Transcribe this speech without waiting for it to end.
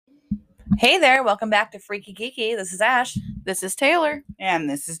Hey there, welcome back to Freaky Geeky. This is Ash. This is Taylor. And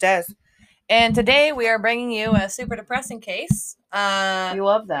this is Des. And today we are bringing you a super depressing case. We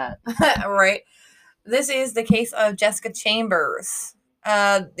love that. Right. This is the case of Jessica Chambers.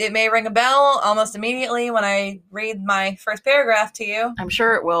 It may ring a bell almost immediately when I read my first paragraph to you. I'm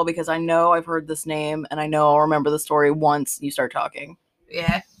sure it will because I know I've heard this name and I know I'll remember the story once you start talking.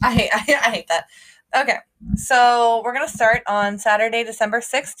 Yeah, I hate that. Okay, so we're going to start on Saturday, December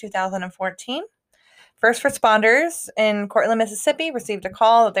 6th, 2014. First responders in Cortland, Mississippi received a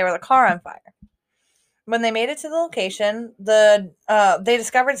call that there was a car on fire. When they made it to the location, they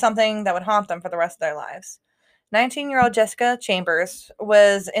discovered something that would haunt them for the rest of their lives. 19-year-old Jessica Chambers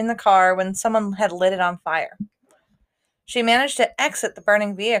was in the car when someone had lit it on fire. She managed to exit the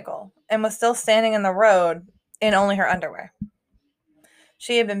burning vehicle and was still standing in the road in only her underwear.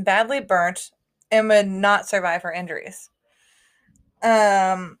 She had been badly burnt and would not survive her injuries.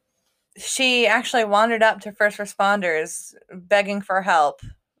 She actually wandered up to first responders begging for help.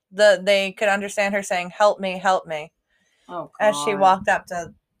 They could understand her saying, "Help me, help me," as she walked up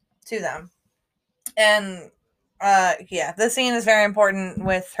to them. And the scene is very important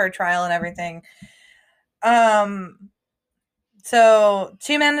with her trial and everything. So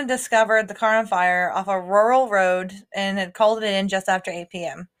two men had discovered the car on fire off a rural road and had called it in just after 8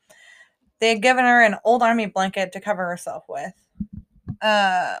 p.m. They had given her an old army blanket to cover herself with.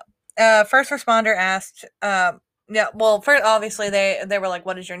 First responder asked, first, obviously they were like,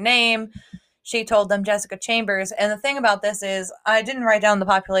 "What is your name?" She told them Jessica Chambers. And the thing about this is, I didn't write down the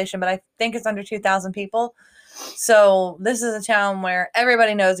population, but I think it's under 2,000 people. So this is a town where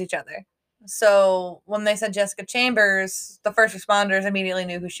everybody knows each other. So when they said Jessica Chambers, the first responders immediately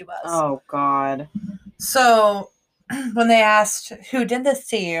knew who she was. Oh, God. So when they asked, "Who did this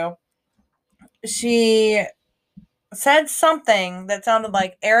to you?" she said something that sounded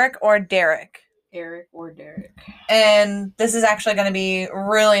like Eric or Derek. Eric or Derek. And this is actually going to be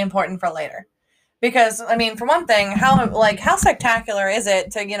really important for later. Because, I mean, for one thing, how spectacular is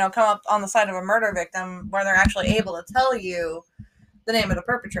it to, come up on the side of a murder victim where they're actually able to tell you the name of the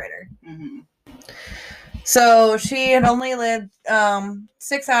perpetrator? Mm-hmm. So she had only lived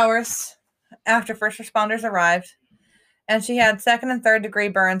 6 hours after first responders arrived, and she had second and third degree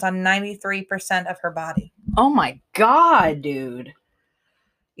burns on 93% of her body. Oh my God, dude.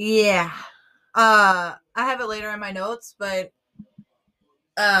 Yeah. I have it later in my notes, but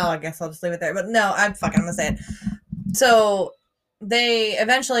I guess I'll just leave it there. But no, I'm gonna say it. So they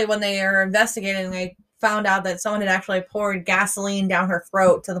eventually, when they were investigating, they found out that someone had actually poured gasoline down her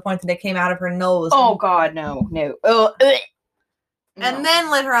throat to the point that it came out of her nose. Oh God, no. And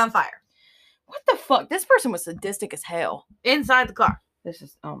then lit her on fire. What the fuck? This person was sadistic as hell. Inside the car. This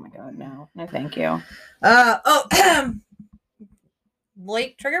is, oh my God, no. No, thank you.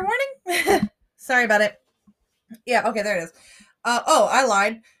 Late trigger warning? Sorry about it. Yeah, okay, there it is. I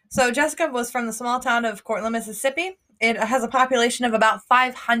lied. So Jessica was from the small town of Cortland, Mississippi. It has a population of about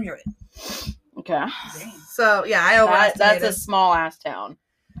 500. Okay. So, yeah, I overestimated. That's a small-ass town.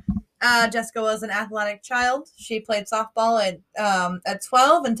 Jessica was an athletic child. She played softball at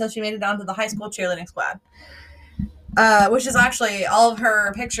 12 until she made it onto the high school cheerleading squad. Which is actually, all of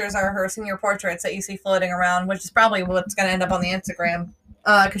her pictures are her senior portraits that you see floating around, which is probably what's going to end up on the Instagram.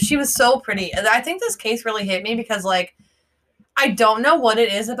 Because she was so pretty. And I think this case really hit me because, I don't know what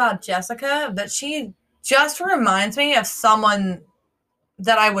it is about Jessica, but she just reminds me of someone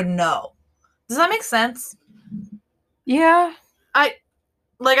that I would know. Does that make sense? Yeah. I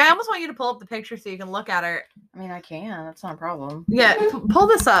almost want you to pull up the picture so you can look at her. I mean, I can. That's not a problem. Yeah, pull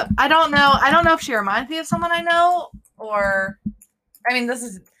this up. I don't know if she reminds me of someone I know, or, I mean,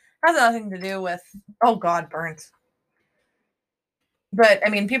 has nothing to do with, oh God, burns. But, I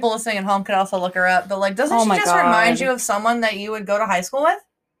mean, people listening at home could also look her up. But, doesn't she just remind you of someone that you would go to high school with?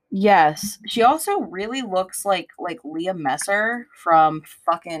 Yes. She also really looks like Leah Messer from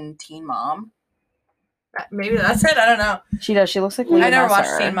fucking Teen Mom. Maybe that's it. I don't know. She does. She looks like Leah Messer. I never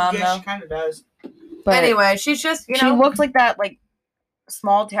watched Teen Mom, though. She kind of does. But anyway, she's just, she looks like that,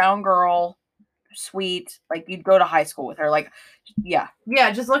 small town girl, sweet. You'd go to high school with her. Yeah.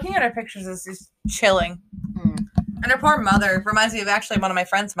 Yeah, just looking at her pictures is just chilling. And her poor mother reminds me of actually one of my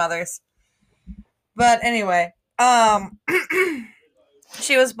friend's mothers. But anyway,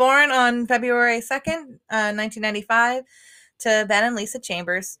 she was born on February 2nd, 1995, to Ben and Lisa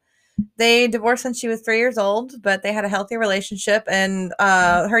Chambers. They divorced when she was 3 years old, but they had a healthy relationship, and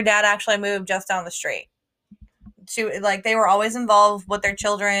her dad actually moved just down the street. They were always involved with their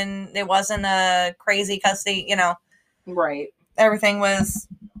children. It wasn't a crazy custody, Right. Everything was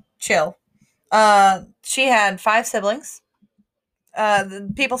chill. She had 5 siblings.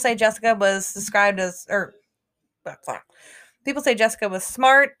 People say Jessica was described as, or people say Jessica was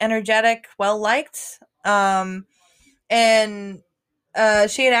smart, energetic, well liked, and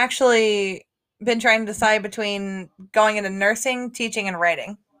she had actually been trying to decide between going into nursing, teaching, and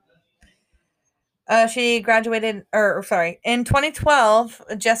writing. She graduated, or sorry, in 2012.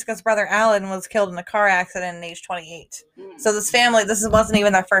 Jessica's brother Alan was killed in a car accident at age 28. So this family, wasn't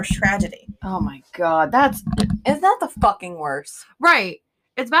even their first tragedy. Oh my god, isn't that the fucking worst? Right.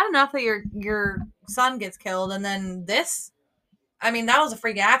 It's bad enough that your son gets killed, and then this. I mean, that was a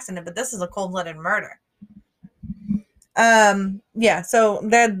freak accident, but this is a cold-blooded murder. Yeah, so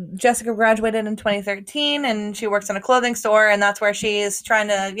then Jessica graduated in 2013 and she works in a clothing store, and that's where she's trying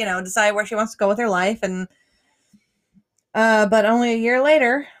to, decide where she wants to go with her life. And but only a year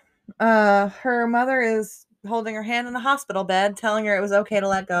later, her mother is holding her hand in the hospital bed, telling her it was okay to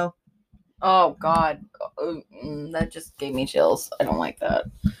let go. Oh god. That just gave me chills. I don't like that.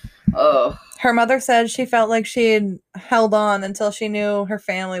 Oh. Her mother said she felt like she had held on until she knew her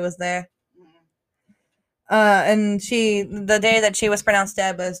family was there. And the day that she was pronounced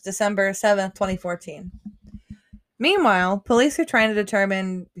dead was December 7th, 2014. Meanwhile, police are trying to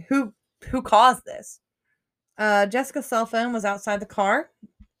determine who caused this. Jessica's cell phone was outside the car,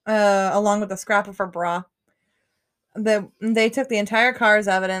 along with a scrap of her bra. They took the entire car as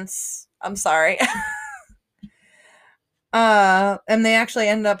evidence. I'm sorry. And they actually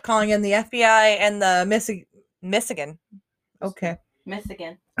ended up calling in the FBI and the Michigan. Okay.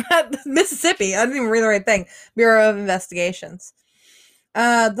 Michigan. Mississippi. I didn't even read the right thing. Bureau of Investigations.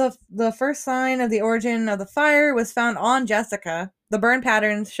 The first sign of the origin of the fire was found on Jessica. The burn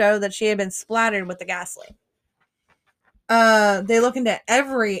patterns show that she had been splattered with the gasoline. They look into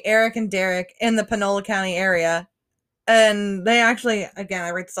every Eric and Derek in the Panola County area, and they actually, again, I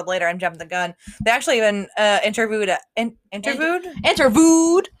read this up later. I'm jumping the gun. They actually even interviewed a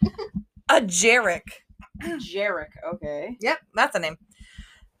Jarek. Jarek, okay. Yep, that's the name.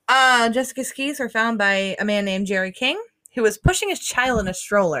 Jessica's keys were found by a man named Jerry King, who was pushing his child in a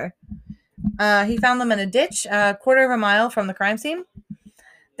stroller. He found them in a ditch a quarter of a mile from the crime scene.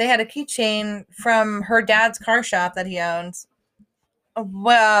 They had a keychain from her dad's car shop that he owns.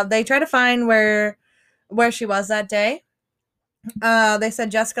 Well, they tried to find where she was that day. They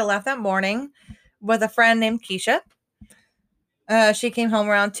said Jessica left that morning with a friend named Keisha. She came home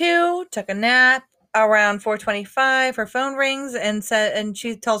around 2, took a nap. Around 4:25, her phone rings and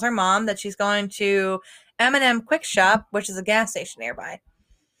she tells her mom that she's going to M&M Quick Shop, which is a gas station nearby.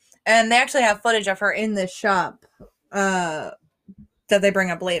 And they actually have footage of her in this shop that they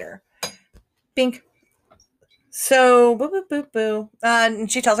bring up later. Bink. So, boo, boo, boo, boo. And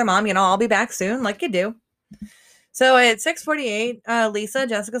she tells her mom, I'll be back soon, like you do. So at 6:48, Lisa,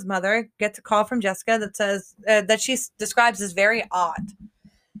 Jessica's mother, gets a call from Jessica that says that she describes as very odd.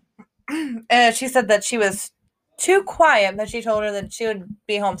 She said that she was too quiet, but she told her that she would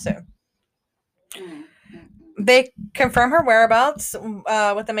be home soon. They confirm her whereabouts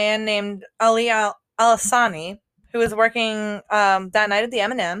with a man named Ali Al-Asani, who was working that night at the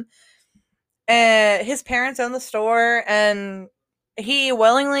M&M. His parents own the store, and he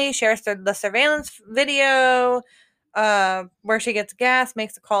willingly shares the surveillance video where she gets gas,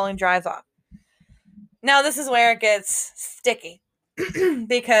 makes a call, and drives off. Now, this is where it gets sticky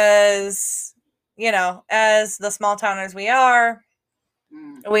because, as the small towners we are,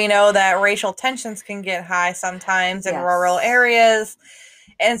 we know that racial tensions can get high sometimes in rural areas,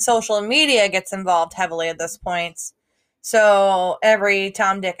 and social media gets involved heavily at this point. So every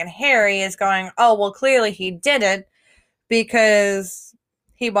Tom, Dick, and Harry is going, oh, well, clearly he did it because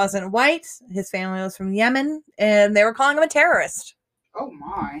he wasn't white, his family was from Yemen, and they were calling him a terrorist. Oh,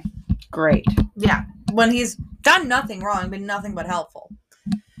 my. Great. Yeah, when he's done nothing wrong, been nothing but helpful.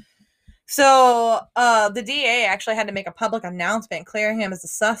 So the DA actually had to make a public announcement clearing him as a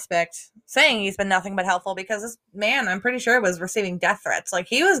suspect, saying he's been nothing but helpful because this man, I'm pretty sure, was receiving death threats. Like,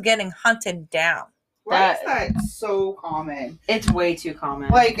 he was getting hunted down. Why is that so common? It's way too common.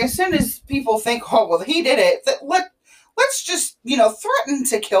 Like, as soon as people think, oh, well, he did it, let's just, threaten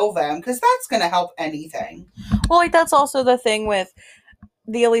to kill them, because that's going to help anything. Well, like, that's also the thing with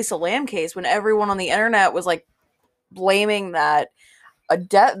the Elisa Lam case, when everyone on the internet was, like, blaming that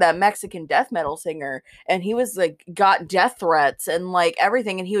Mexican death metal singer, and he was, like, got death threats and, like,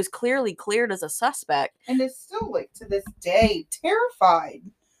 everything, and he was clearly cleared as a suspect. And is still, like, to this day, terrified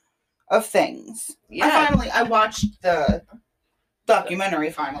of things. Yeah. I watched the documentary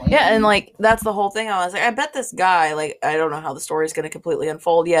finally. Yeah, and, like, that's the whole thing. I was like, I bet this guy, like, I don't know how the story's going to completely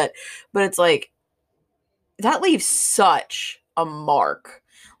unfold yet, but it's like, that leaves such a mark.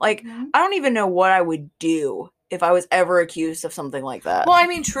 Like, I don't even know what I would do if I was ever accused of something like that. Well, I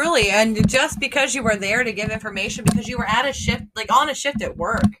mean, truly, and just because you were there to give information, because you were at a shift, like on a shift at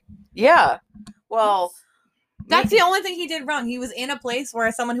work. Yeah. Well, that's the only thing he did wrong. He was in a place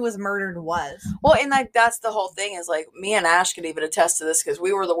where someone who was murdered was. Well, and like that's the whole thing is like me and Ash could even attest to this because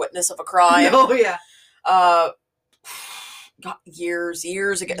we were the witness of a crime. Oh yeah. Years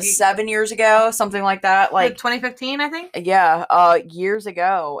ago, 7 years ago, something like that. Like 2015, I think. Yeah, years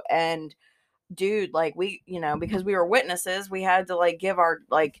ago, and dude, like we, because we were witnesses, we had to like give our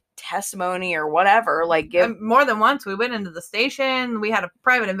like testimony or whatever, like give more than once. We went into the station. We had a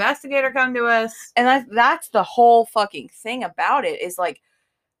private investigator come to us, and that's the whole fucking thing about it is like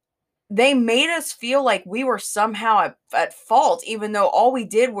they made us feel like we were somehow at fault, even though all we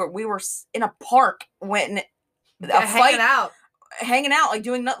did we were in a park when hanging out, like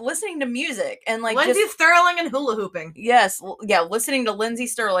listening to music and like Lindsay Sterling and hula hooping. Yes, yeah, listening to Lindsay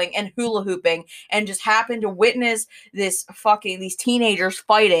Sterling and hula hooping, and just happened to witness these teenagers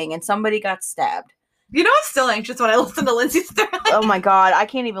fighting, and somebody got stabbed. You know, I'm still anxious when I listen to Lindsay Sterling. Oh my god, I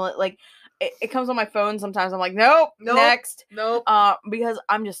can't even like. It comes on my phone sometimes. I'm like, nope, next, nope. Because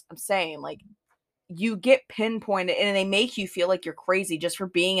I'm saying like. You get pinpointed and they make you feel like you're crazy just for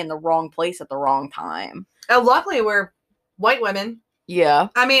being in the wrong place at the wrong time. Luckily, we're white women. Yeah.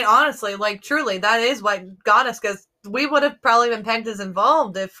 I mean, honestly, like, truly, that is what got us, because we would have probably been pegged as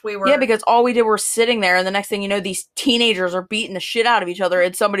involved if we were... Yeah, because all we did was sitting there, and the next thing you know, these teenagers are beating the shit out of each other,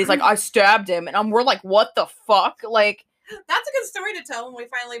 and somebody's like, I stabbed him, and we're like, what the fuck? Like... That's a good story to tell when we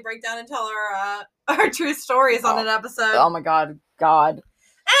finally break down and tell our true stories on an episode. Oh my God.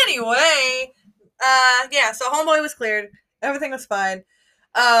 Anyway... yeah, so homeboy was cleared. Everything was fine.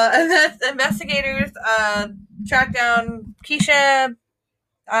 And then investigators tracked down Keisha.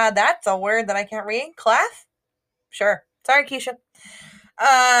 That's a word that I can't read. Clath? Sure. Sorry, Keisha.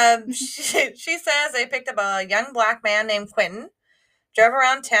 She says they picked up a young black man named Quentin, drove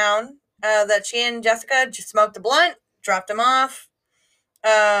around town, that she and Jessica just smoked a blunt, dropped him off.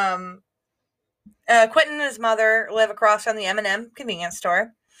 Quentin and his mother live across from the M&M convenience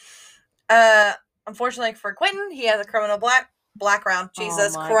store. Unfortunately for Quentin, he has a criminal background.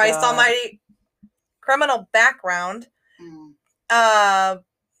 Jesus Christ Almighty. Criminal background.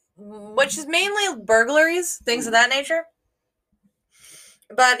 Which is mainly burglaries, things of that nature.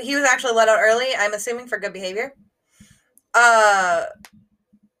 But he was actually let out early, I'm assuming for good behavior.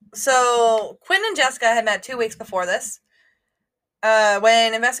 So Quentin and Jessica had met 2 weeks before this.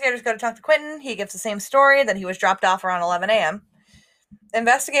 When investigators go to talk to Quentin, he gives the same story, that he was dropped off around 11 a.m.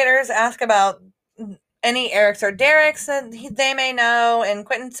 Investigators ask about any Erics or Derricks that they may know, and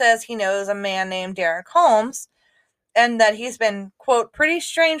Quentin says he knows a man named Derek Holmes, and that he's been, quote, pretty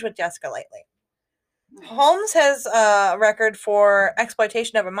strange with Jessica lately. Holmes has a record for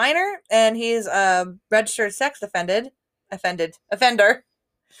exploitation of a minor, and he's a registered sex offender,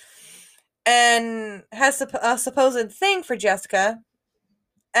 and has a supposed thing for Jessica,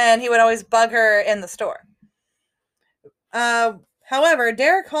 and he would always bug her in the store. However,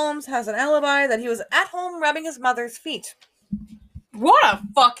 Derek Holmes has an alibi that he was at home rubbing his mother's feet. What a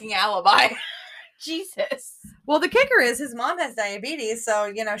fucking alibi. Jesus. Well, the kicker is his mom has diabetes, so,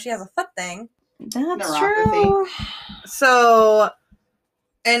 she has a foot thing. That's true. So,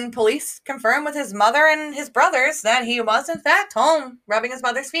 and police confirm with his mother and his brothers that he was, in fact, home rubbing his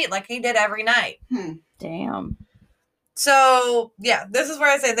mother's feet like he did every night. Damn. So, yeah, this is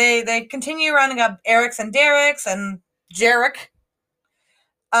where I say they continue rounding up Erics and Derricks and Jarek.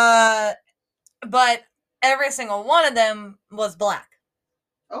 But every single one of them was black.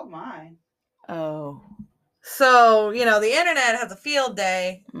 Oh, my. Oh. So, the internet has a field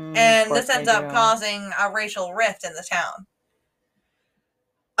day, and this ends up causing a racial rift in the town.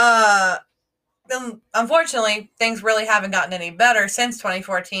 Unfortunately, things really haven't gotten any better since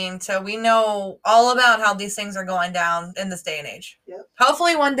 2014, so we know all about how these things are going down in this day and age. Yep.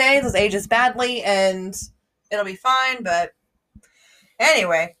 Hopefully one day this ages badly and it'll be fine, but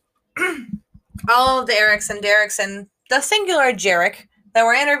anyway, all of the Erics and Derricks and the singular Jarek that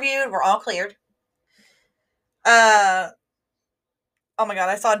were interviewed were all cleared. Oh my god,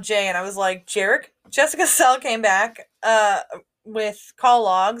 I saw Jay and I was like, Jarek? Jessica's cell came back with call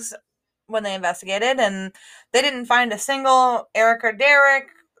logs when they investigated, and they didn't find a single Eric or Derek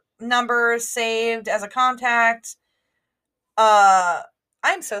number saved as a contact.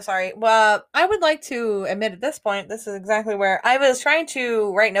 I'm so sorry. Well, I would like to admit at this point, this is exactly where I was trying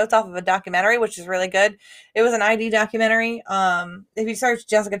to write notes off of a documentary, which is really good. It was an ID documentary. If you search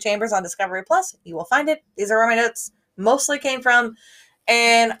Jessica Chambers on Discovery Plus, you will find it. These are where my notes mostly came from,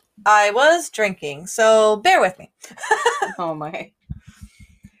 and I was drinking, so bear with me. Oh my.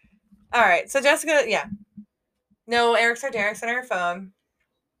 All right, so Jessica, yeah. No Eric's or Derek's on her phone.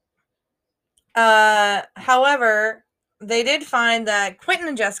 However, they did find that Quentin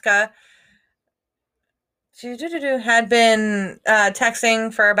and Jessica had been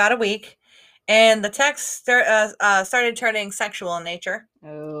texting for about a week, and the text started turning sexual in nature.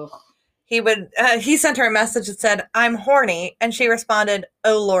 Ugh. He sent her a message that said, "I'm horny," and she responded,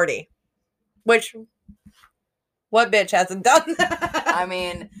 "Oh lordy," which what bitch hasn't done? I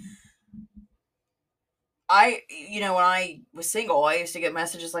mean, when I was single, I used to get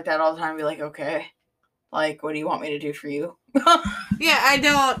messages like that all the time and be like, okay, like, what do you want me to do for you? Yeah, I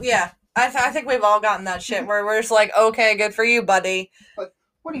don't, yeah. I think we've all gotten that shit where we're just like, okay, good for you, buddy. Like,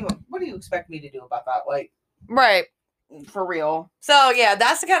 what do you expect me to do about that? Like, Right. For real. So, yeah,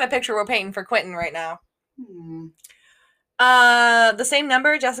 that's the kind of picture we're painting for Quentin right now. The same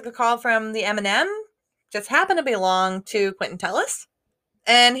number Jessica called from the M&M just happened to belong to Quentin Tellis.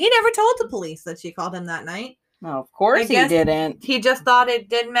 And he never told the police that she called him that night. No, of course he didn't. He just thought it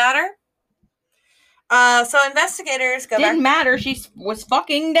didn't matter. So investigators go back. Didn't matter. She was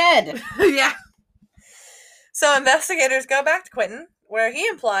fucking dead. Yeah. So investigators go back to Quentin, where he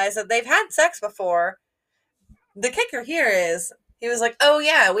implies that they've had sex before. The kicker here is, he was like, oh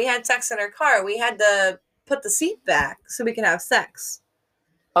yeah, we had sex in her car. We had to put the seat back so we could have sex.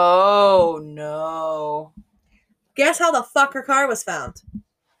 Oh, no. Guess how the fuck her car was found?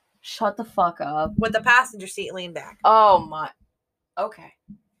 Shut the fuck up. With the passenger seat leaned back. Oh, my. Okay.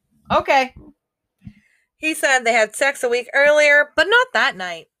 Okay. He said they had sex a week earlier, but not that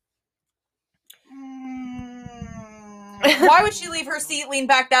night. Why would she leave her seat leaned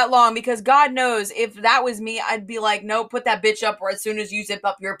back that long? Because God knows, if that was me, I'd be like, no, put that bitch up or as soon as you zip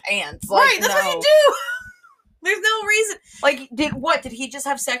up your pants. Like, right, that's what you do! There's no reason. Like, did he just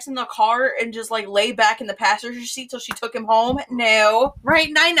have sex in the car and just, like, lay back in the passenger seat till she took him home? No.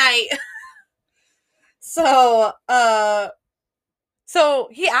 Right, night-night. So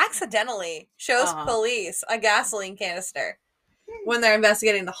he accidentally shows police a gasoline canister when they're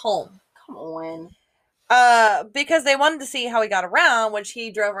investigating the home. Come on. Because they wanted to see how he got around, which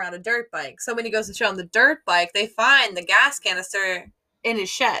he drove around a dirt bike. So when he goes to show them the dirt bike, they find the gas canister in his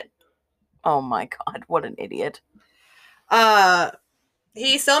shed. Oh my God, what an idiot.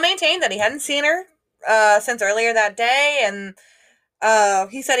 He still maintained that he hadn't seen her since earlier that day, and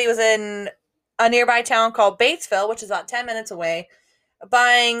he said he was in a nearby town called Batesville, which is about 10 minutes away,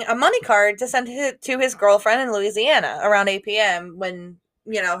 buying a money card to send to his girlfriend in Louisiana around 8 p.m. when,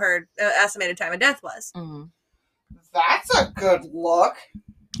 her estimated time of death was. Mm-hmm. That's a good look.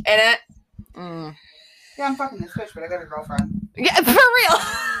 Ain't it? Mm. Yeah, I'm fucking this bitch, but I got a girlfriend. Yeah, for real.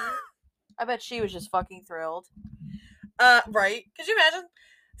 I bet she was just fucking thrilled. Right. Could you imagine?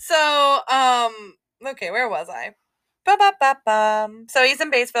 So, okay, where was I? Ba-ba-ba-bum. So he's in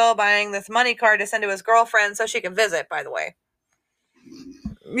Batesville buying this money card to send to his girlfriend so she can visit, by the way.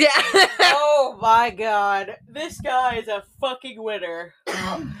 Yeah. Oh my God. This guy is a fucking winner.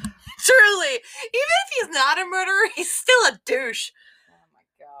 Truly. Even if he's not a murderer, he's still a douche. Oh my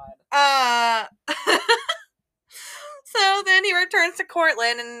God. So then he returns to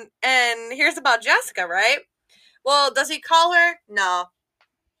Cortland and hears about Jessica, right? Well, does he call her? No.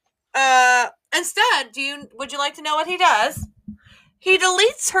 Instead, would you like to know what he does? He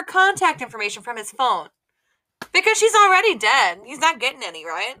deletes her contact information from his phone. Because she's already dead. He's not getting any,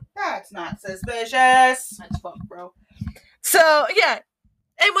 right? That's not suspicious. That's fucked, bro. So, yeah.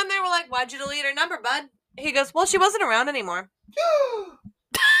 And when they were like, why'd you delete her number, bud? He goes, well, she wasn't around anymore.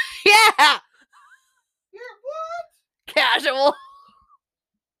 Yeah! You're what? Casual.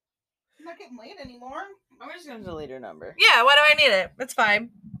 I'm not getting laid anymore. I'm just gonna delete her number. Yeah, why do I need it? It's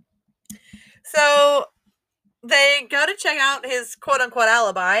fine. So they go to check out his quote-unquote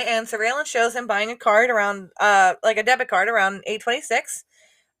alibi, and surveillance shows him buying a card around, like a debit card around 8:26,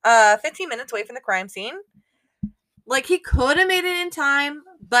 15 minutes away from the crime scene. Like, he could have made it in time,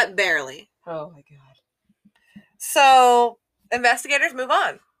 but barely. Oh my God. So investigators move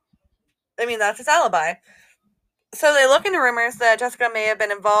on. I mean, that's his alibi. So they look into rumors that Jessica may have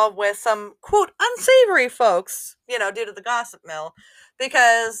been involved with some, quote, unsavory folks, due to the gossip mill,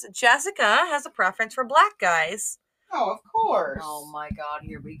 because Jessica has a preference for black guys. Oh, of course. Oh my God,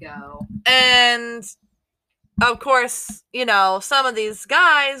 here we go. And, of course, some of these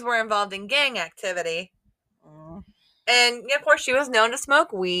guys were involved in gang activity. And, of course, she was known to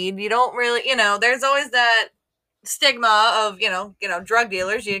smoke weed. You don't really, there's always that stigma of, drug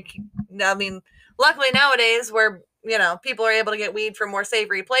dealers. Luckily nowadays where, people are able to get weed from more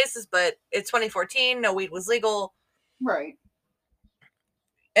savory places, but it's 2014, no weed was legal. Right.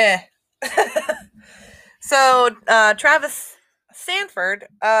 So, Travis Sanford,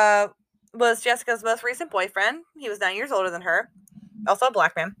 was Jessica's most recent boyfriend. He was 9 years older than her, also a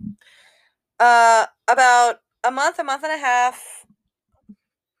black man. About a month and a half.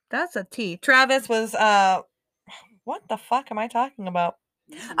 That's a T. Travis was what the fuck am I talking about?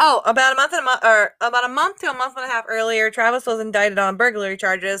 Oh, about a month to a month and a half earlier, Travis was indicted on burglary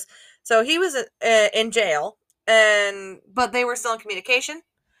charges. So he was in jail, but they were still in communication.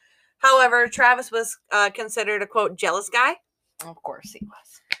 However, Travis was considered a quote jealous guy. Of course he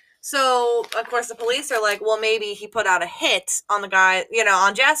was. So of course the police are like, well, maybe he put out a hit on the guy,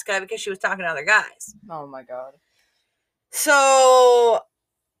 on Jessica because she was talking to other guys. Oh my god. So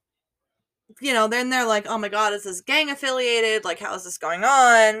then they're like, oh my god, is this gang affiliated? Like, how is this going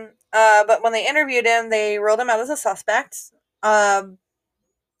on? But when they interviewed him, they ruled him out as a suspect.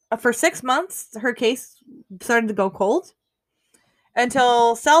 For 6 months, her case started to go cold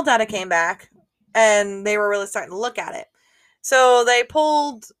until cell data came back, and they were really starting to look at it. So they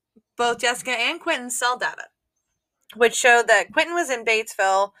pulled both Jessica and Quentin's cell data, which showed that Quentin was in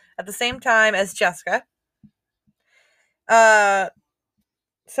Batesville at the same time as Jessica.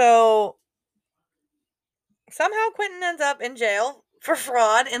 So somehow Quentin ends up in jail for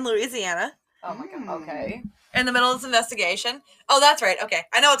fraud in Louisiana. Oh my god. Okay. In the middle of this investigation. Oh, that's right. Okay.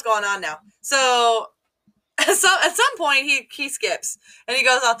 I know what's going on now. So at some point he skips and he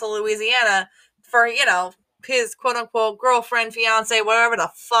goes out to Louisiana for, his quote unquote girlfriend, fiance, whatever the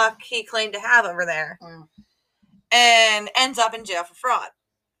fuck he claimed to have over there. And ends up in jail for fraud.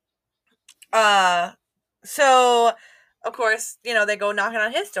 So of course, they go knocking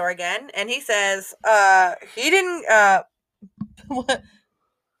on his door again, and he says, he didn't,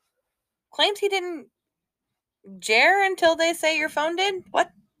 claims he didn't jare until they say your phone did?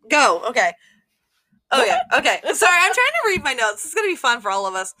 What? Go. Okay. Oh, yeah. Okay. Sorry, I'm trying to read my notes. This is going to be fun for all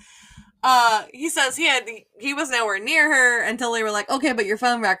of us. He says he was nowhere near her until they were like, okay, but your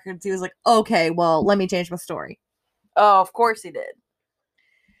phone records. He was like, okay, well, let me change my story. Oh, of course he did.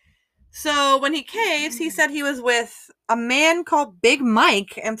 So when he caves, he said he was with a man called Big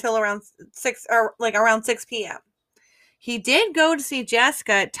Mike until around 6 p.m. He did go to see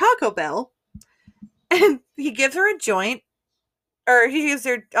Jessica at Taco Bell, and he gives her a joint, or he gives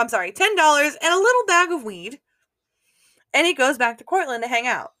her, $10 and a little bag of weed, and he goes back to Cortland to hang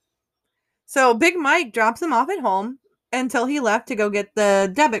out. So Big Mike drops him off at home until he left to go get the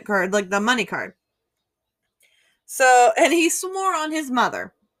debit card, like the money card. So, and he swore on his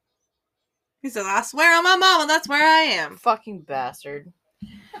mother. He said, I swear on my mama, that's where I am. Fucking bastard.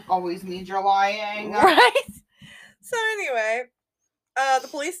 Always means you're lying. Right? So anyway, the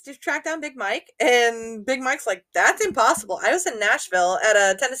police just tracked down Big Mike, and Big Mike's like, that's impossible. I was in Nashville at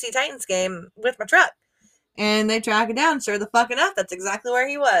a Tennessee Titans game with my truck. And they track it down. Sure the fuck enough, that's exactly where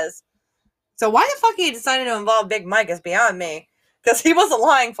he was. So why the fuck he decided to involve Big Mike is beyond me. Because he wasn't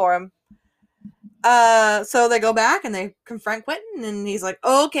lying for him. So they go back and they confront Quentin, and he's like,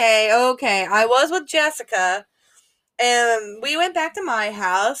 okay, I was with Jessica, and we went back to my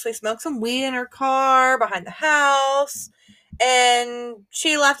house. We smoked some weed in her car behind the house, and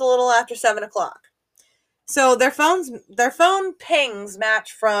she left a little after 7 o'clock. So their phone pings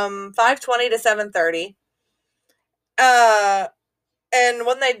match from 5:20 to 7:30. And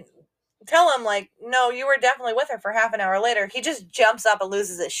when they tell him, like, no, you were definitely with her for half an hour later, he just jumps up and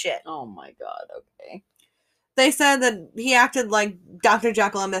loses his shit. Oh my god, okay. They said that he acted like Dr.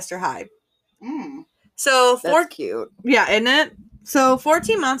 Jekyll and Mr. Hyde. So that's cute. Yeah, isn't it? So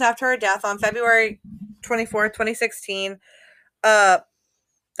 14 months after her death on February 24th, 2016, that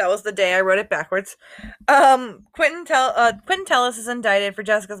was the day I wrote it backwards. Quentin Tellis is indicted for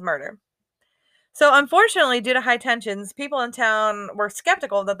Jessica's murder. So unfortunately, due to high tensions, people in town were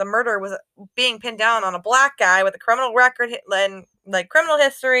skeptical that the murder was being pinned down on a black guy with a criminal record and criminal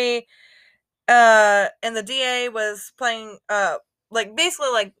history. And the DA was playing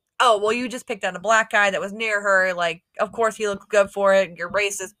basically like, oh, well, you just picked out a black guy that was near her. Like, of course he looked good for it. You're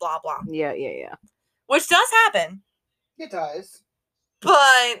racist, blah blah. Yeah. Which does happen. It does.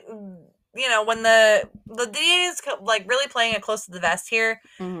 But when the DA is really playing it close to the vest here,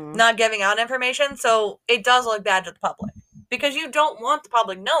 not giving out information, so it does look bad to the public because you don't want the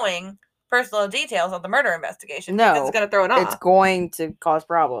public knowing personal details of the murder investigation. No, because it's going to throw it off. It's going to cause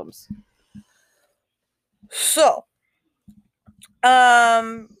problems. So,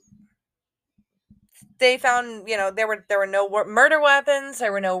 they found there were no murder weapons,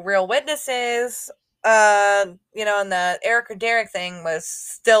 there were no real witnesses. And the Eric or Derek thing was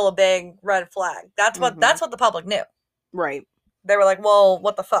still a big red flag. That's what the public knew. Right. They were like, well,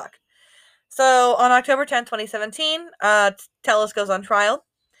 what the fuck? So on October 10th, 2017, Tellis goes on trial.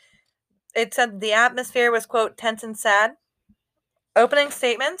 It said the atmosphere was, quote, tense and sad. opening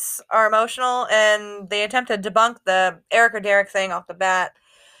statements are emotional, and they attempt to debunk the Eric or Derek thing off the bat,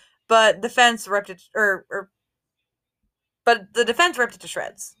 but defense ripped it, but the defense ripped it to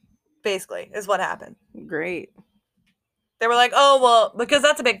shreds. Basically, is what happened. Great. They were like, "Oh well," because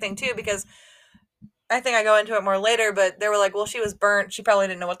that's a big thing too. Because I think I go into it more later, but they were like, "Well, she was burnt. She probably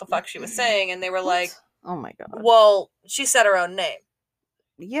didn't know what the fuck she was saying," and they were like, "Oh my god." Well, she said her own name.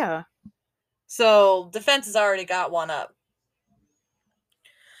 Yeah. So defense has already got one up.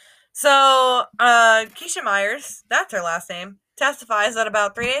 So Keisha Myers, that's her last name, testifies that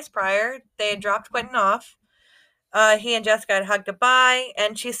about 3 days prior, they had dropped Quentin off. He and Jessica had hugged goodbye,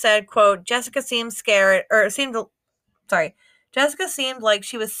 and she said, quote, Jessica seemed like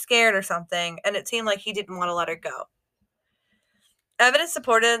she was scared or something, and it seemed like he didn't want to let her go. Evidence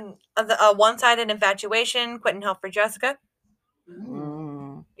supported a one-sided infatuation Quentin held for Jessica.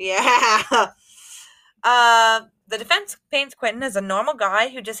 Yeah. The defense paints Quentin as a normal guy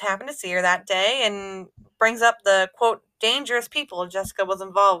who just happened to see her that day and brings up the, quote, dangerous people Jessica was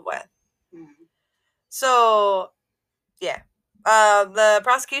involved with. So, yeah. The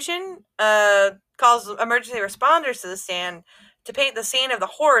prosecution calls emergency responders to the stand to paint the scene of the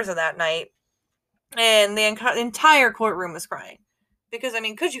horrors of that night, and the entire courtroom was crying. Because, I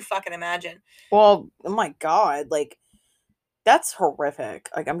mean, could you fucking imagine? Well, oh my god, like, that's horrific.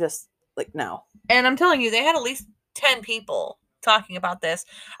 Like, I'm just, like, no. And I'm telling you, they had at least 10 people talking about this.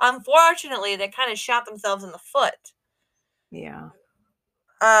 Unfortunately, they kind of shot themselves in the foot. Yeah.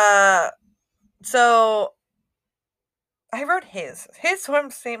 So I wrote his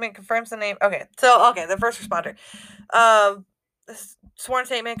sworn statement confirms the name. Okay, the first responder. The sworn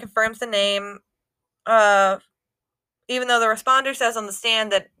statement confirms the name. Even though the responder says on the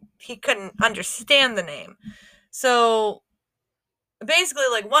stand that he couldn't understand the name. So basically,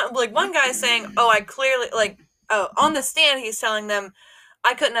 one guy is saying, I clearly, on the stand, he's telling them,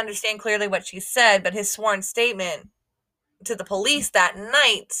 I couldn't understand clearly what she said, but his sworn statement to the police that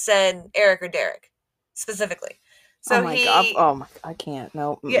night said Eric or Derek, specifically. So God. I can't,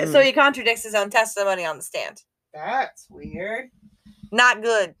 no. Mm-mm. Yeah, so he contradicts his own testimony on the stand. That's weird. Not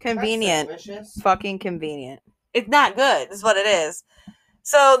good. Convenient. Fucking convenient. It's not good, is what it is.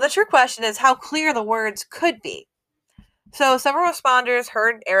 So the true question is how clear the words could be. So several responders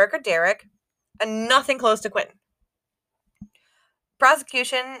heard Eric or Derek, and nothing close to Quentin.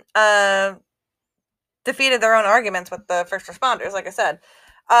 Prosecution defeated their own arguments with the first responders, like I said.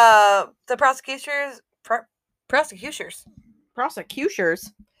 The prosecutors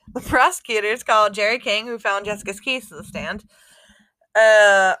called Jerry King, who found Jessica's keys to the stand.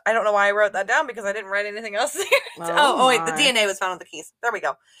 I don't know why I wrote that down because I didn't write anything else there. Wait, the DNA was found on the keys. There we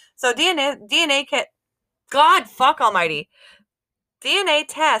go. So DNA kit. God fuck almighty. DNA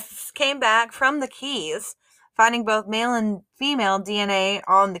tests came back from the keys, finding both male and female DNA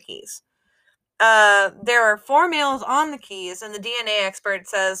on the keys. There are 4 males on the keys, and the DNA expert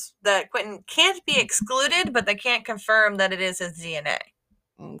says that Quentin can't be excluded, but they can't confirm that it is his DNA.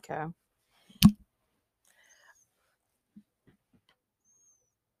 Okay.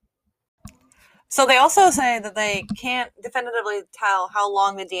 So they also say that they can't definitively tell how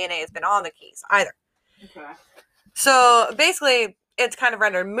long the DNA has been on the keys either. Okay. So basically, it's kind of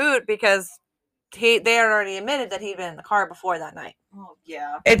rendered moot because they had already admitted that he'd been in the car before that night. Oh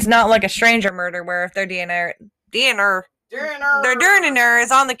yeah. It's not like a stranger murder where if their DNA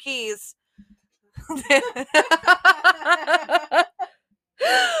is on the keys.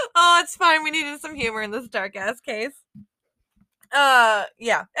 Oh, it's fine. We needed some humor in this dark ass case.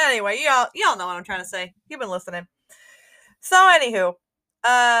 Yeah. Anyway, y'all know what I'm trying to say. You've been listening. So, anywho,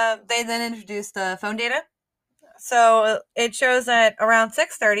 they then introduced the phone data. So it shows that around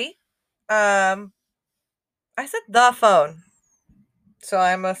 6:30, I said the phone. So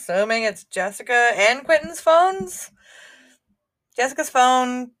I'm assuming it's Jessica and Quentin's phones. Jessica's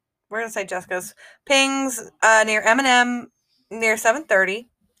phone, we're gonna say Jessica's, pings near M&M near 7:30,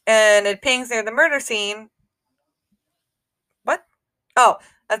 and it pings near the murder scene. What? Oh,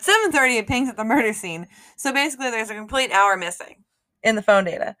 at 7:30 it pings at the murder scene. So basically there's a complete hour missing in the phone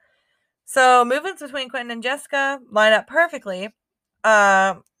data. So movements between Quentin and Jessica line up perfectly.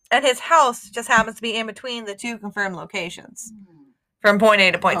 And his house just happens to be in between the 2 confirmed locations. From point A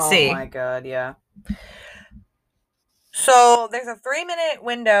to point C. Oh my god, yeah. So there's a 3-minute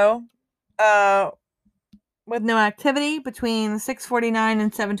window with no activity between 6:49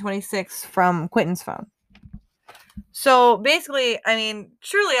 and 7:26 from Quentin's phone. So basically, I mean,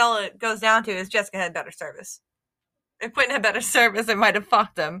 truly all it goes down to is Jessica had better service. If Quentin had better service, it might have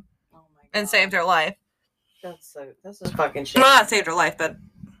fucked him and saved her life. That's a fucking shit. Well, not saved her life, but,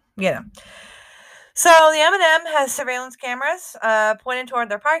 you know. So the M&M has surveillance cameras pointed toward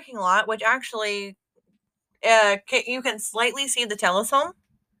their parking lot, which actually you can slightly see the telesome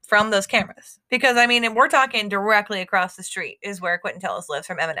from those cameras. Because, I mean, we're talking directly across the street is where Quentin Tellis lives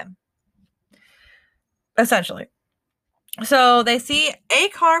from M&M. Essentially. So they see a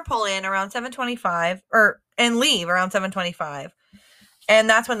car pull in around 7:25 and leave around 7:25. And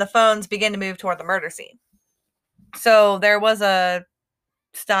that's when the phones begin to move toward the murder scene. So there was a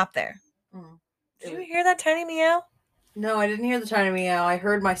stop there. Did you hear that tiny meow? No, I didn't hear the tiny meow. I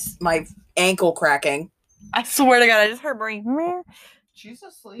heard my ankle cracking. I swear to God, I just heard Marie. She's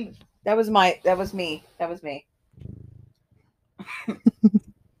asleep. That was me.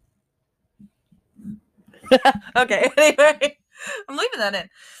 Okay, anyway, I'm leaving that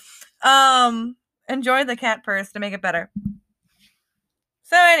in. Enjoy the cat purse to make it better.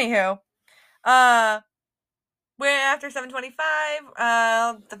 So, anywho, after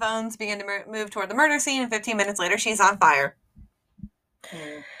 7:25, the phones begin to move toward the murder scene, and 15 minutes later, she's on fire.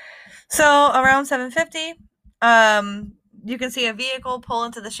 So, around 7:50, you can see a vehicle pull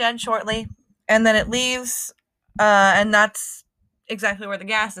into the shed shortly, and then it leaves, and that's exactly where the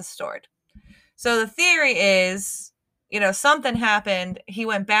gas is stored. So the theory is, something happened. He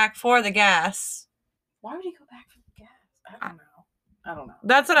went back for the gas. Why would he go back for the gas? I don't know.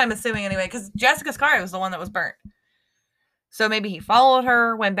 That's what I'm assuming anyway, because Jessica's car was the one that was burnt. So maybe he followed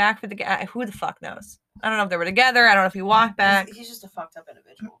her, went back for the gas. Who the fuck knows? I don't know if they were together. I don't know if he walked back. He's just a fucked up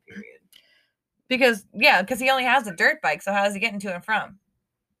individual, period. Because he only has a dirt bike, so how is he getting to and from?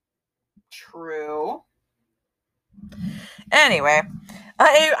 True. Anyway,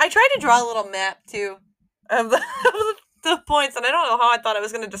 I tried to draw a little map, too, of the points, and I don't know how I thought I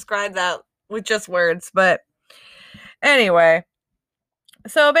was going to describe that with just words, but anyway.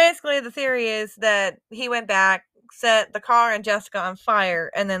 So basically, the theory is that he went back, set the car and Jessica on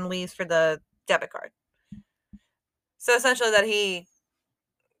fire, and then leaves for the debit card. So essentially that he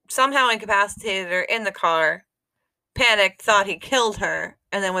somehow incapacitated her in the car, panicked, thought he killed her,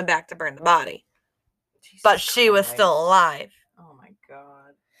 and then went back to burn the body. Jesus but she Christ. Was still alive. Oh my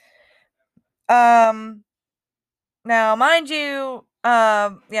God. Now, mind you,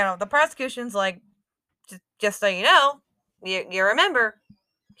 the prosecution's like, just so you know, you remember,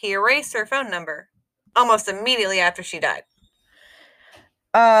 he erased her phone number almost immediately after she died.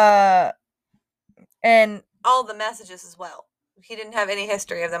 And all the messages as well. He didn't have any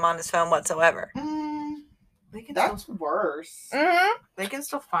history of them on his phone whatsoever. That's worse. Mm-hmm. They can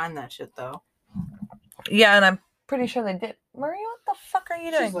still find that shit, though. Yeah, and I'm pretty sure they did. Maria, what the fuck are you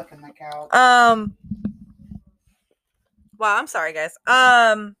doing? She's licking the couch. Wow, I'm sorry, guys.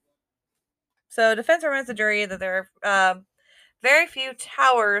 So defense reminds the jury that there are very few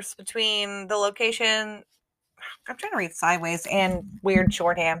towers between the location. I'm trying to read sideways and weird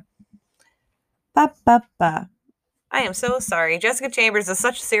shorthand. Ba. I am so sorry. Jessica Chambers is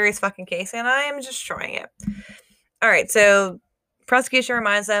such a serious fucking case, and I am destroying it. All right, so prosecution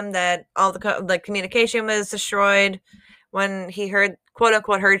reminds them that all the communication was destroyed when he heard, quote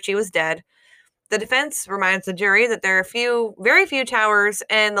unquote, heard she was dead. The defense reminds the jury that there are very few towers,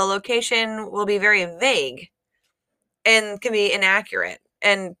 and the location will be very vague and can be inaccurate.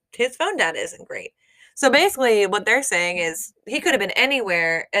 And his phone data isn't great. So basically, what they're saying is he could have been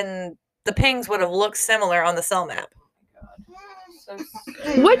anywhere, and the pings would have looked similar on the cell map.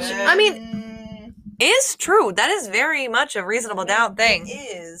 Which, I mean, is true. That is very much a reasonable doubt thing. It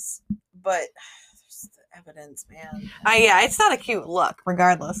is, but there's the evidence, man. Yeah, it's not a cute look,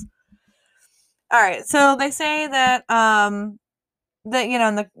 regardless. All right, so they say that the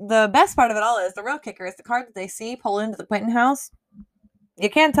best part of it all is the real kicker is the car that they see pull into the Quentin house. You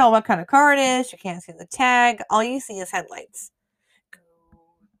can't tell what kind of car it is. You can't see the tag. All you see is headlights.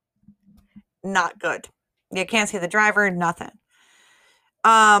 Not good. You can't see the driver. Nothing.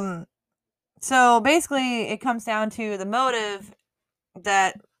 So basically it comes down to the motive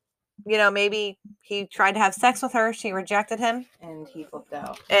that, maybe he tried to have sex with her. She rejected him. And he flipped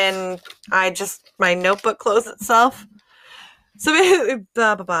out. And my notebook closed itself. So,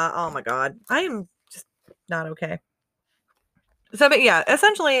 blah, blah, blah. Oh my God. I am just not okay. So, but yeah,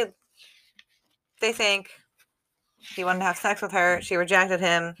 essentially they think he wanted to have sex with her. She rejected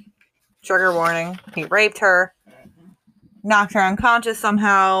him. Trigger warning. He raped her. Knocked her unconscious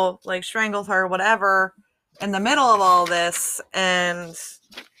somehow, like strangled her, whatever, in the middle of all this, and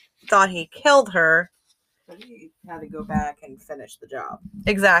thought he killed her. But he had to go back and finish the job.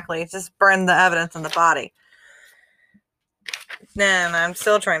 Exactly. Just burn the evidence in the body. And I'm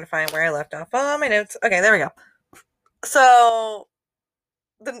still trying to find where I left off. Oh, my notes. Okay, there we go. So,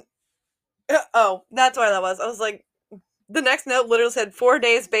 that's why that was. I was like, the next note literally said 4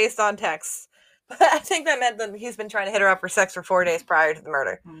 days based on texts. I think that meant that he's been trying to hit her up for sex for 4 days prior to the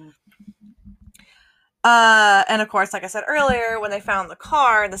murder. And of course, like I said earlier, when they found the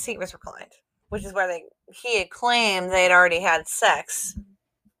car, the seat was reclined, which is where he had claimed they had already had sex.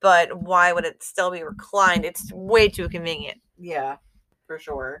 But why would it still be reclined? It's way too convenient. Yeah, for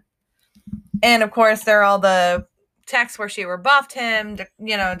sure. And of course, there are all the texts where she rebuffed him,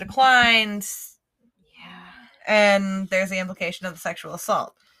 declined. Yeah. And there's the implication of the sexual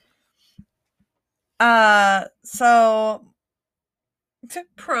assault. So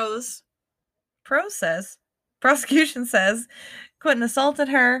prosecution says Quentin assaulted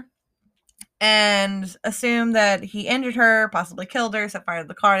her and assumed that he injured her, possibly killed her, set fire to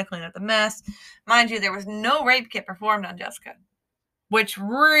the car to clean up the mess. Mind you, there was no rape kit performed on Jessica, which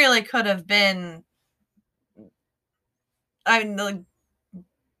really could have been, the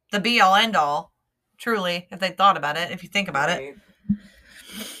be-all, end-all, truly, if they thought about it, if you think about it.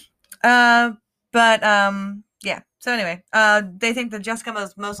 Yeah. So anyway, they think that Jessica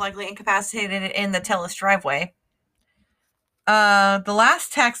was most likely incapacitated in the Tillis driveway. The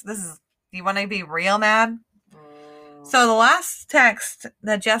last text, do you want to be real mad? So the last text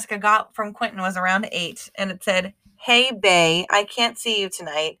that Jessica got from Quentin was around 8, and it said, "Hey, bae, I can't see you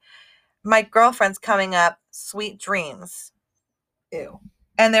tonight. My girlfriend's coming up. Sweet dreams." Ew.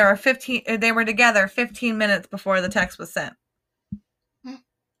 And they were together 15 minutes before the text was sent.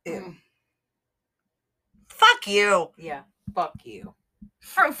 Ew. Fuck you. Yeah, fuck you.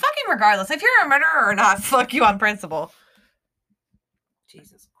 Fucking regardless. If you're a murderer or not, fuck you on principle.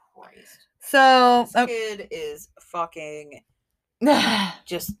 Jesus Christ. So this kid is fucking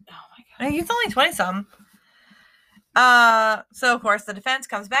just, oh my god. He's only 20-something. So of course the defense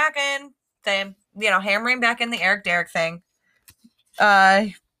comes back in, saying, hammering back in the Eric Derrick thing.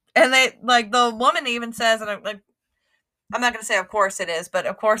 And they, the woman even says, and I'm not going to say of course it is, but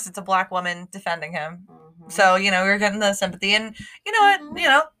of course it's a black woman defending him. Mm-hmm. So, we're getting the sympathy. And you know what?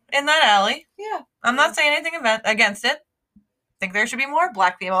 Mm-hmm. In that alley. Yeah. I'm not saying anything against it. I think there should be more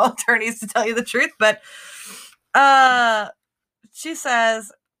black female attorneys, to tell you the truth. But she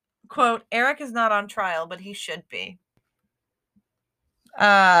says, quote, "Eric is not on trial, but he should be."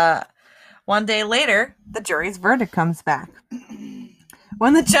 1 day later, the jury's verdict comes back.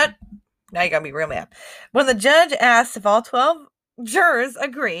 When the judge... Now you gotta be real mad. When the judge asks if all 12 jurors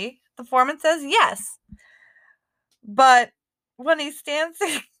agree, the foreman says yes. But when he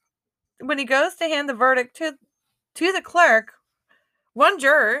goes to hand the verdict to the clerk, one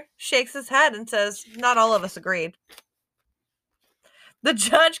juror shakes his head and says, "Not all of us agreed." The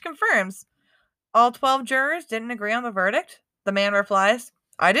judge confirms all 12 jurors didn't agree on the verdict. The man replies,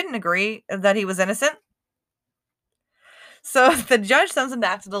 "I didn't agree that he was innocent." So the judge sends him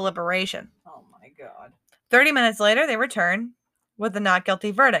back to deliberation. Oh my god. 30 minutes later, they return with the not guilty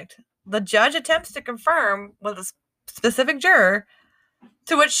verdict. The judge attempts to confirm with a specific juror,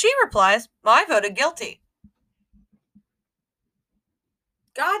 to which she replies, "Well, I voted guilty."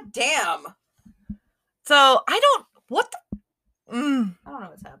 God damn. So I don't know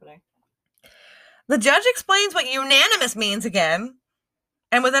what's happening. The judge explains what unanimous means again,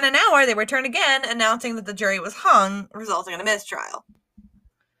 and within an hour they return again, announcing that the jury was hung, resulting in a mistrial.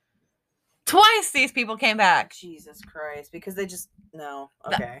 Twice these people came back. Jesus Christ, because they just, no.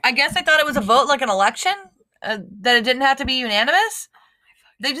 Okay. I guess they thought it was a vote like an election, that it didn't have to be unanimous.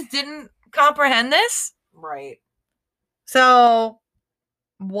 They just didn't comprehend this. Right. So,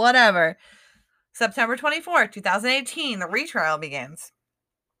 whatever. September 24th, 2018, the retrial begins.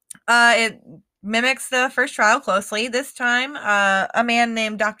 It mimics the first trial closely. This time, a man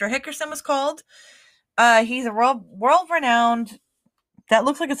named Dr. Hickerson was called. He's a world-renowned, that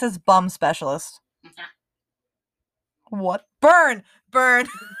looks like it says bum specialist. What? Burn!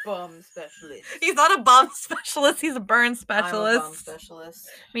 Bum specialist. He's not a bum specialist, he's a burn specialist. I'm a bum specialist.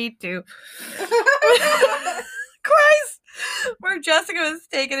 Me too. Christ! Where Jessica was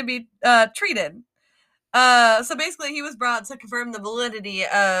taken to be treated. So basically he was brought to confirm the validity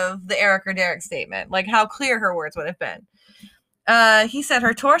of the Eric or Derrick statement, like how clear her words would have been. He said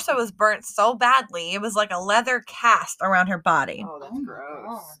her torso was burnt so badly it was like a leather cast around her body. Oh, that's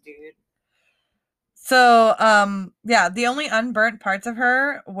gross, dude. So, the only unburnt parts of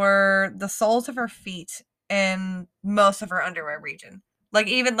her were the soles of her feet and most of her underwear region. Like,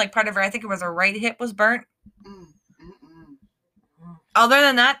 even, part of her, I think it was her right hip was burnt. Other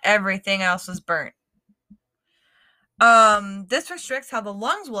than that, everything else was burnt. This restricts how the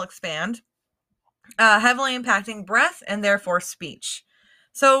lungs will expand, heavily impacting breath and therefore speech.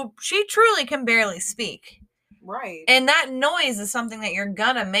 So, she truly can barely speak. Right. And that noise is something that you're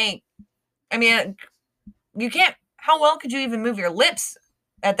gonna make. I mean, you can't, how well could you even move your lips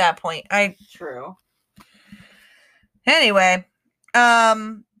at that point. True. Anyway,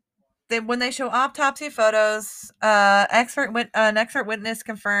 when they show autopsy photos, an expert witness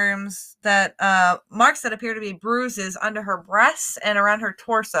confirms that marks that appear to be bruises under her breasts and around her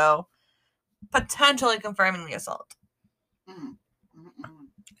torso, potentially confirming the assault.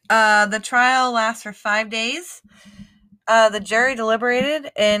 The trial lasts for 5 days. The jury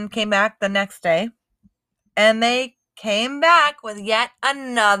deliberated and came back the next day, and they came back with yet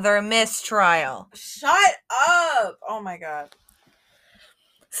another mistrial. Shut up! Oh my god.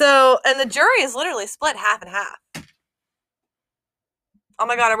 So, and the jury is literally split half and half. Oh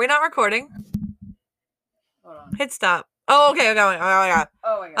my god, are we not recording? Hold on. Hit stop. Oh, okay, okay. Oh my god.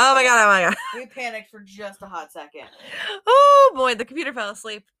 Oh my god. Oh my god, oh my god. We panicked for just a hot second. Oh boy, the computer fell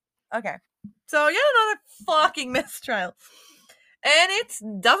asleep. Okay. So, yet another fucking mistrial. And it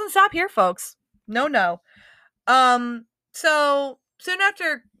doesn't stop here, folks. No. So soon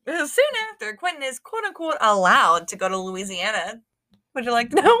after Quentin is quote unquote allowed to go to Louisiana. Would you like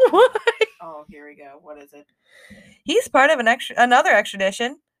to know why? Oh, here we go. What is it? He's part of another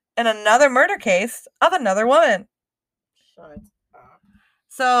extradition and another murder case of another woman. Shut up.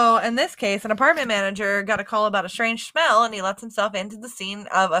 So in this case, an apartment manager got a call about a strange smell, and he lets himself into the scene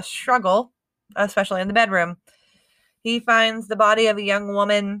of a struggle, especially in the bedroom. He finds the body of a young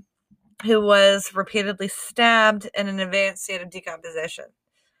woman who was repeatedly stabbed in an advanced state of decomposition.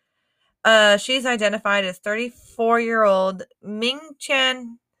 She's identified as 34-year-old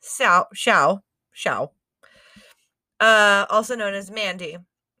Ming-Chan Xiao, also known as Mandy.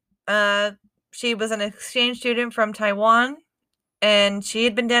 She was an exchange student from Taiwan, and she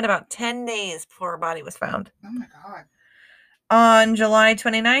had been dead about 10 days before her body was found. Oh my god. On July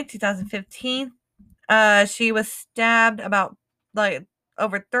 29th, 2015, she was stabbed about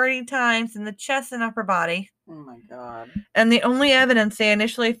over 30 times in the chest and upper body. Oh my god. And the only evidence they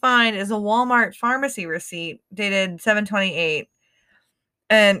initially find is a Walmart pharmacy receipt dated 7/28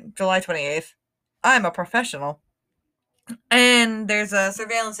 and July 28th. I'm a professional. And there's a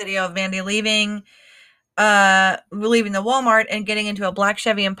surveillance video of Mandy leaving the Walmart and getting into a black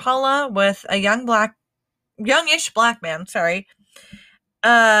Chevy Impala with a youngish black man, sorry.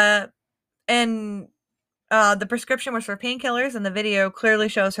 And the prescription was for painkillers, and the video clearly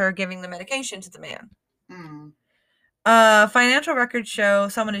shows her giving the medication to the man. Financial records show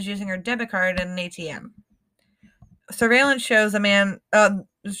someone is using her debit card at an ATM. Surveillance shows the man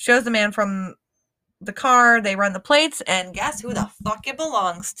from the car. They run the plates, and guess who the fuck it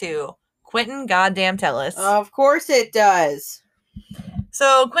belongs to? Quentin goddamn Tellis. Of course it does.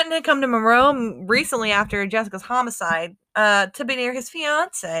 So Quentin had come to Monroe recently after Jessica's homicide to be near his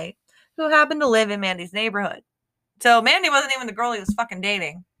fiance, who happened to live in Mandy's neighborhood. So Mandy wasn't even the girl he was fucking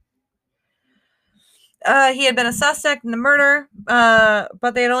dating. He had been a suspect in the murder,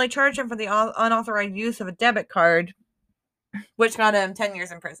 but they had only charged him for the unauthorized use of a debit card, which got him 10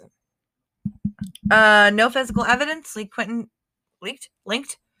 years in prison. No physical evidence linked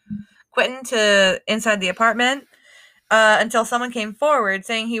Quentin to inside the apartment until someone came forward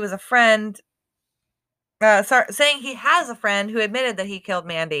saying he was a friend. Saying he has a friend who admitted that he killed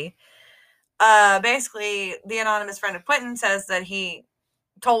Mandy. Basically, the anonymous friend of Quentin says that he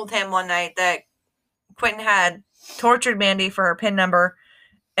told him one night that Quentin had tortured Mandy for her PIN number,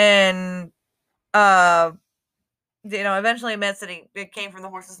 and eventually admits that it came from the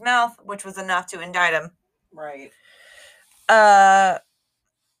horse's mouth, which was enough to indict him. Right.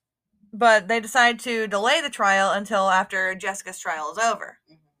 But they decide to delay the trial until after Jessica's trial is over.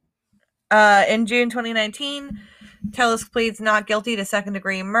 In June 2019, Tellis pleads not guilty to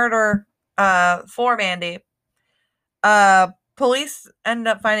second-degree murder for Mandy. Police ended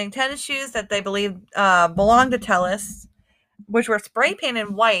up finding tennis shoes that they believe belonged to Tellis, which were spray painted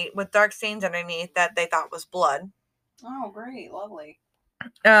white with dark stains underneath that they thought was blood. Oh, great. Lovely.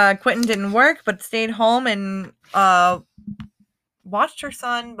 Quentin didn't work, but stayed home and watched her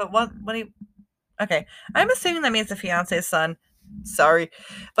son. But okay, I'm assuming that means the fiance's son. Sorry.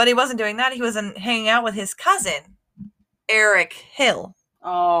 But he wasn't doing that. He was hanging out with his cousin, Eric Hill.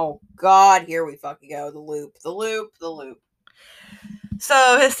 Oh, God. Here we fucking go. The loop.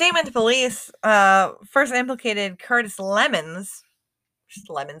 So his statement to police first implicated Curtis Lemons,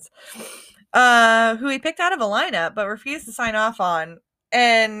 who he picked out of a lineup but refused to sign off on.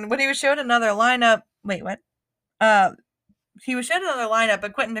 And when he was showed another lineup, he was shown another lineup,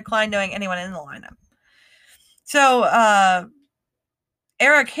 but Quentin declined knowing anyone in the lineup. So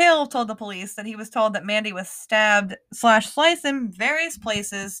Eric Hill told the police that he was told that Mandy was stabbed / sliced in various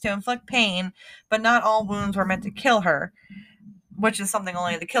places to inflict pain, but not all wounds were meant to kill her, which is something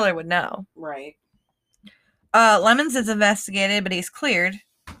only the killer would know. Right. Lemons is investigated, but he's cleared.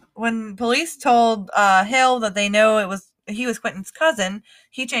 when police told Hill that they know he was Quentin's cousin,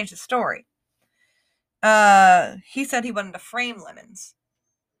 he changed his story. He said he wanted to frame Lemons.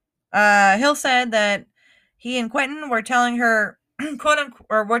 Hill said that he and Quentin were telling her quote unquote,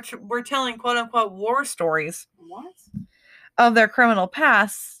 or were telling quote unquote war stories. What? Of their criminal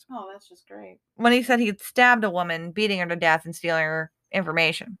past. Oh, that's just great. When he said he had stabbed a woman, beating her to death, and stealing her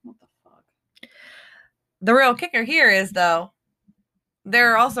information. What the fuck? The real kicker here is, though,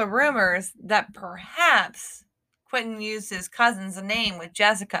 there are also rumors that perhaps Quentin used his cousin's name with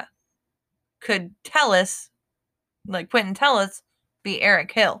Jessica. Could Tellis, like Quentin Tellis, be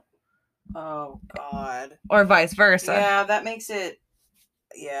Eric Hill? Oh, God. Or vice versa. Yeah, that makes it...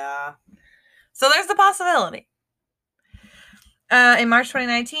 Yeah. So there's the possibility. In March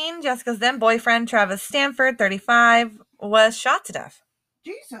 2019, Jessica's then boyfriend, Travis Stanford, 35, was shot to death.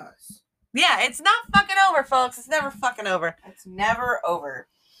 Jesus. Yeah, it's not fucking over, folks. It's never fucking over. It's never over.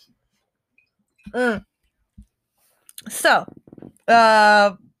 So,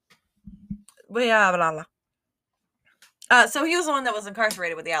 so he was the one that was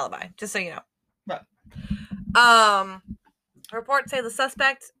incarcerated with the alibi, just so you know. Right. Reports say the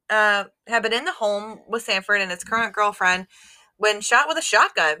suspect had been in the home with Sanford and his current girlfriend when shot with a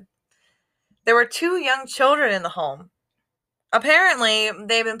shotgun. There were 2 young children in the home. Apparently,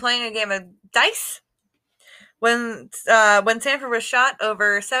 they've been playing a game of dice when Sanford was shot,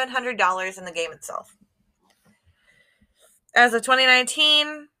 over $700 in the game itself. As of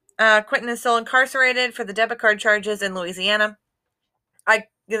 2019, Quentin is still incarcerated for the debit card charges in Louisiana.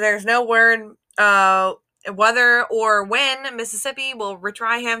 There's no word whether or when Mississippi will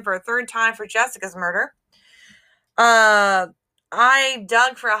retry him for a 3rd time for Jessica's murder. I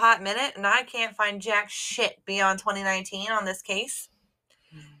dug for a hot minute, and I can't find jack shit beyond 2019 on this case.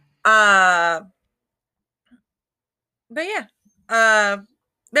 But yeah.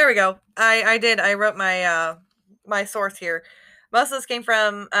 There we go. I wrote my source here. Most of this came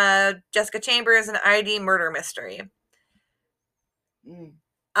from Jessica Chambers, an ID murder mystery.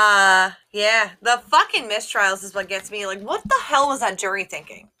 Yeah. The fucking mistrials is what gets me. Like, what the hell was that jury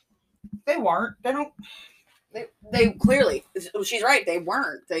thinking? They weren't. They don't. They clearly, she's right. They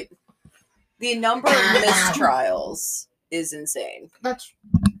weren't. The number of mistrials is insane. That's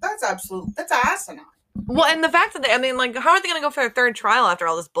absolute. That's asinine. Well, and the fact that how are they going to go for their 3rd trial after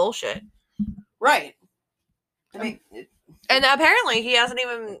all this bullshit? Right. I mean, and apparently he hasn't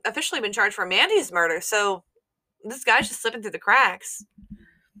even officially been charged for Mandy's murder, so this guy's just slipping through the cracks.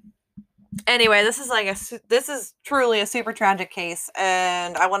 Anyway, this is truly a super tragic case,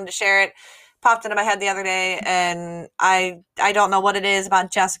 and I wanted to share it. Popped into my head the other day, and I don't know what it is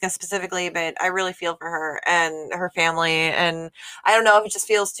about Jessica specifically, but I really feel for her and her family, and I don't know if it just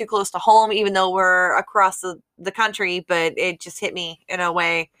feels too close to home, even though we're across the country, but it just hit me in a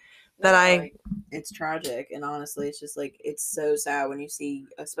way that it's tragic, and honestly, it's just like, it's so sad when you see,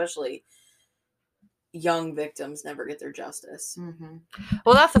 especially young victims never get their justice. Mm-hmm.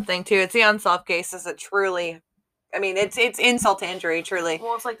 Well, that's the thing too. It's the unsolved cases that truly, it's insult to injury, truly.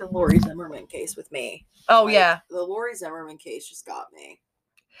 Well, it's like the Lori Zimmerman case with me. Oh, yeah. The Lori Zimmerman case just got me.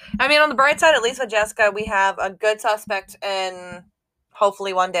 On the bright side, at least with Jessica, we have a good suspect, and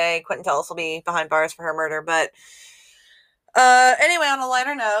hopefully one day Quentin Tellis will be behind bars for her murder. But anyway, on a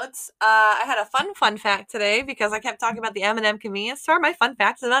lighter note, I had a fun fact today because I kept talking about the M&M convenience store. My fun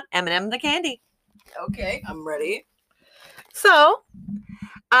fact is about M&M the candy. Okay, I'm ready. So,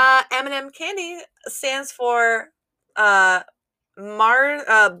 M&M candy stands for Mars.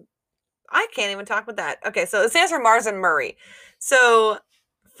 I can't even talk with that. Okay, so it stands for Mars and Murray. So,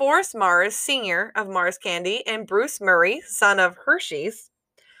 Forrest Mars, Sr. of Mars Candy, and Bruce Murray, son of Hershey's.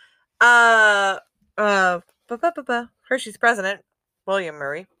 Hershey's president, William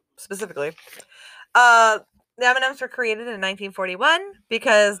Murray, specifically. The M&Ms were created in 1941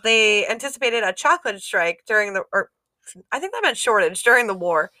 because they anticipated a chocolate strike during I think that meant shortage during the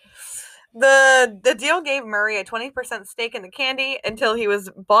war. The deal gave Murray a 20% stake in the candy until he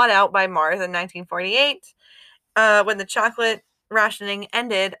was bought out by Mars in 1948, when the chocolate rationing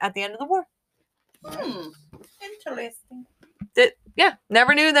ended at the end of the war. Interesting.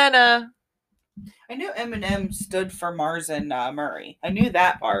 Never knew that. I knew M&M stood for Mars and Murray. I knew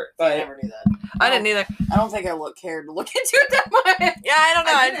that part, but I never knew that. I didn't either. I don't think I cared to look into it that much. Yeah, I don't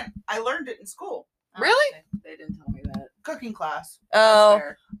know. I didn't. I learned it in school. Really? They didn't tell me that. Cooking class. Oh. That's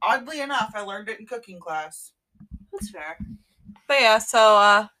fair. Oddly enough, I learned it in cooking class. That's fair. But yeah,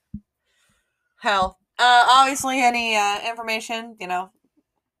 so hell. Obviously any information,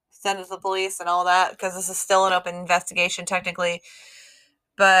 send it to the police and all that, because this is still an open investigation technically.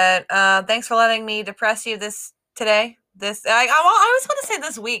 But thanks for letting me depress you today. this. I always want to say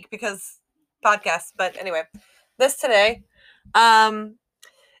this week because podcast, but anyway, this today.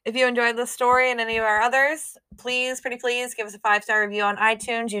 If you enjoyed this story and any of our others, please, pretty please, give us a 5-star review on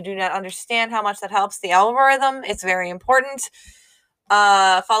iTunes. You do not understand how much that helps the algorithm. It's very important.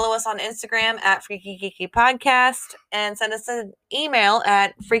 Follow us on Instagram at Freaky Geeky Podcast and send us an email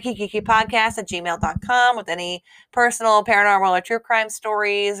at freakygeekypodcast@gmail.com with any personal, paranormal, or true crime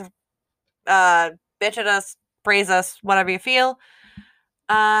stories. Bitch at us, praise us, whatever you feel.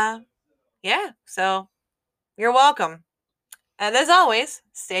 Yeah, so you're welcome. And as always,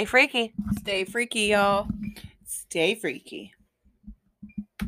 stay freaky. Stay freaky, y'all. Stay freaky.